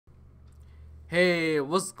Hey,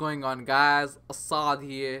 what's going on, guys? Assad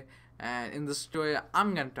here, and in this tutorial,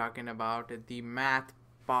 I'm gonna talking about the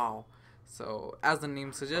Math.pow. So, as the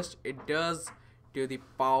name suggests, it does to the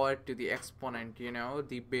power to the exponent.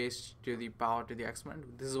 The base to the power to the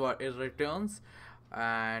exponent. This is what it returns,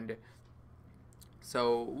 and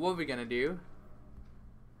so what we're gonna do?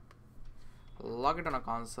 Log it on a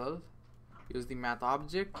console. Use the math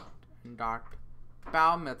object dot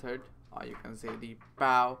pow method, or you can say the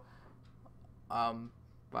pow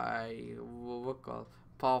by what we call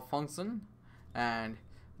power function, and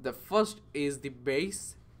the first is the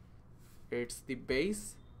base. It's the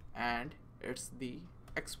base and it's the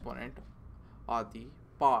exponent or the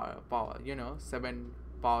power 7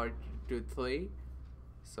 power to 3.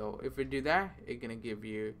 So if we do that, it's gonna give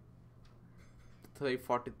you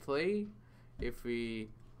 343. If we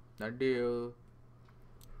do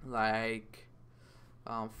like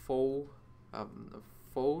 4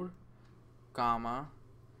 4 comma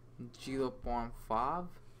 0.5,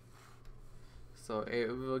 so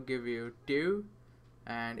it will give you 2.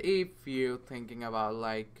 And if you're thinking about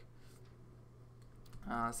like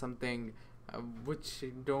something which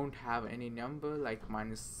don't have any number, like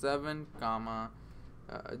 -7 comma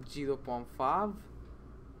 0.5,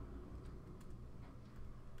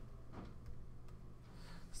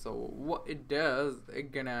 so what it does,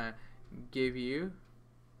 it gonna give you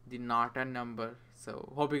the not a number.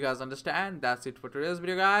 So hope you guys understand. That's it for today's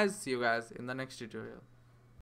video, guys. See you guys in the next tutorial.